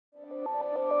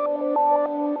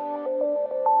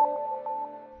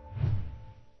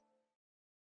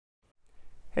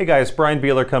Hey guys, Brian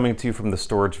Beeler coming to you from the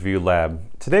Storage View Lab.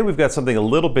 Today we've got something a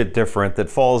little bit different that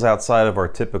falls outside of our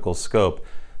typical scope,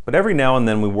 but every now and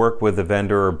then we work with a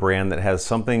vendor or brand that has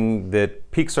something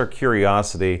that piques our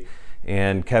curiosity,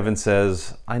 and Kevin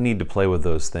says, I need to play with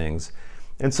those things.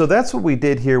 And so that's what we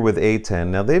did here with ATEN.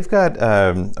 Now they've got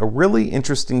a really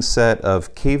interesting set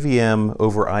of KVM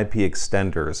over IP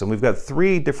extenders, and we've got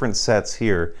 3 different sets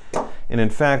here. And in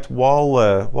fact, while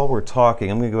we're talking,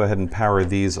 I'm going to go ahead and power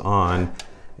these on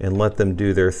and let them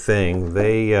do their thing.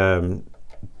 They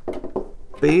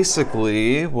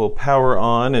basically will power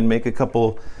on and make a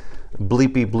couple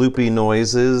bleepy bloopy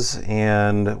noises,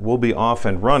 and we'll be off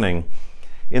and running.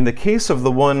 In the case of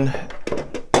the one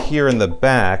here in the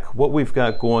back, what we've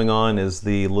got going on is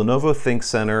the Lenovo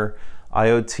ThinkCentre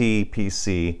IoT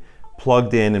PC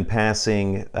plugged in and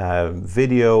passing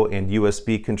video and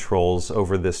USB controls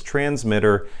over this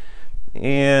transmitter,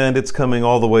 and it's coming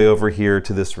all the way over here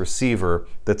to this receiver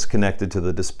that's connected to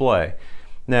the display.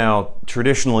 Now,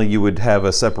 traditionally you would have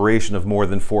a separation of more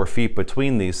than 4 feet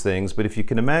between these things, but if you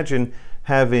can imagine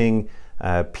having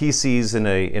PCs in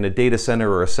a data center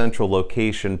or a central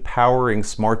location powering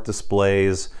smart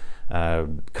displays,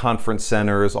 conference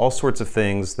centers, all sorts of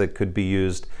things that could be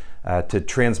used to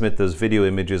transmit those video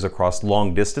images across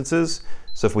long distances.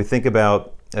 So if we think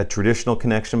about a traditional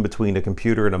connection between a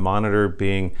computer and a monitor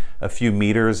being a few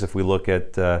meters, if we look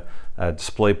at a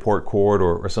DisplayPort cord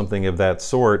or something of that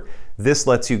sort, this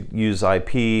lets you use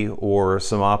IP or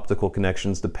some optical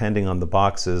connections depending on the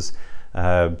boxes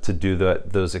to do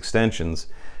those extensions.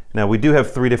 Now we do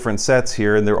have 3 different sets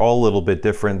here, and they're all a little bit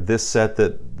different. This set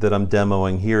that I'm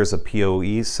demoing here is a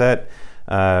PoE set.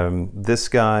 This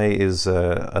guy is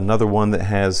another one that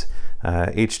has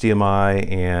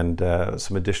HDMI and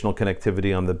some additional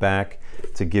connectivity on the back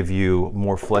to give you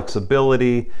more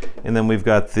flexibility. And then we've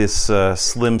got this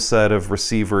slim set of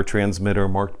receiver transmitter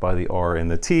marked by the R and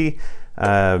the T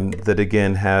that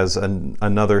again has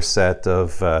another set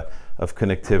of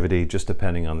connectivity just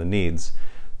depending on the needs.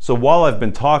 So while I've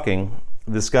been talking,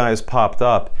 this guy's popped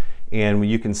up, and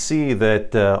you can see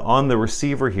that on the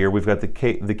receiver here, we've got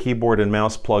the keyboard and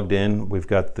mouse plugged in. We've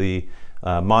got the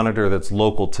monitor that's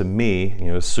local to me,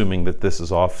 assuming that this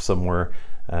is off somewhere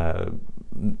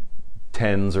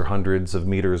tens or hundreds of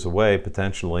meters away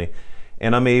potentially.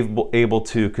 And I'm able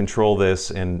to control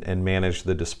this and manage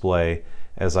the display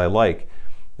as I like.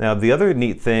 Now, the other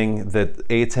neat thing that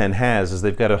ATEN has is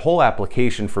they've got a whole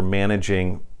application for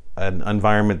managing an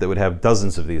environment that would have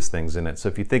dozens of these things in it. So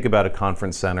if you think about a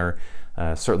conference center,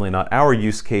 certainly not our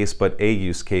use case, but a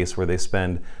use case where they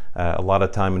spend a lot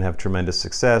of time and have tremendous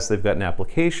success, they've got an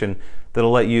application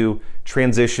that'll let you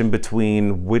transition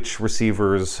between which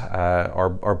receivers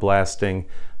are blasting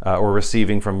or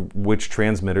receiving from which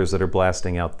transmitters that are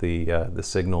blasting out the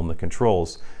signal and the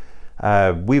controls.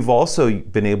 We've also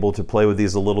been able to play with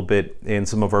these a little bit in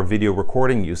some of our video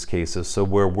recording use cases. So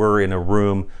where we're in a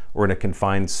room or in a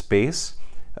confined space,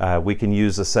 we can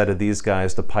use a set of these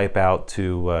guys to pipe out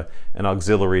to an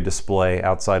auxiliary display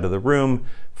outside of the room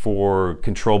for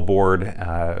control board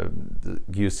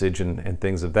usage and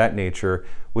things of that nature,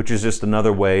 which is just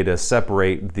another way to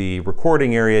separate the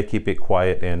recording area, keep it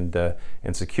quiet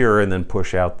and secure, and then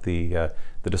push out the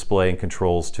display and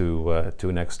controls to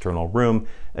an external room.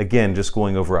 Again, just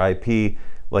going over IP,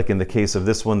 like in the case of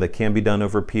this one that can be done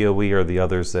over PoE, or the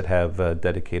others that have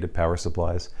dedicated power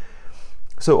supplies.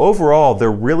 So overall,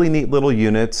 they're really neat little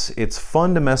units. It's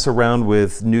fun to mess around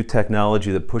with new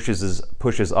technology that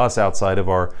pushes us outside of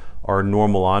our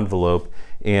normal envelope.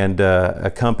 And a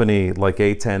company like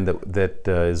ATEN that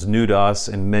is new to us,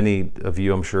 and many of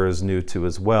you I'm sure is new to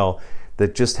as well,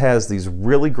 that just has these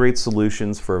really great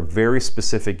solutions for a very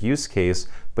specific use case.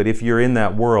 But if you're in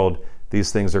that world,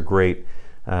 these things are great.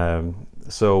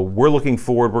 So we're looking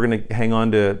forward, we're going to hang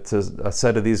on to a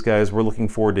set of these guys. We're looking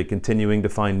forward to continuing to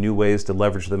find new ways to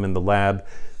leverage them in the lab.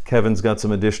 Kevin's got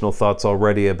some additional thoughts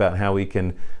already about how we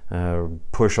can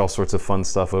push all sorts of fun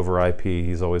stuff over IP.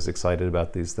 He's always excited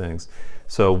about these things.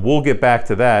 So we'll get back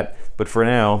to that, but for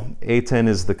now, ATEN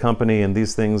is the company, and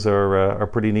these things are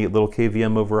pretty neat little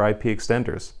KVM over IP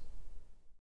extenders.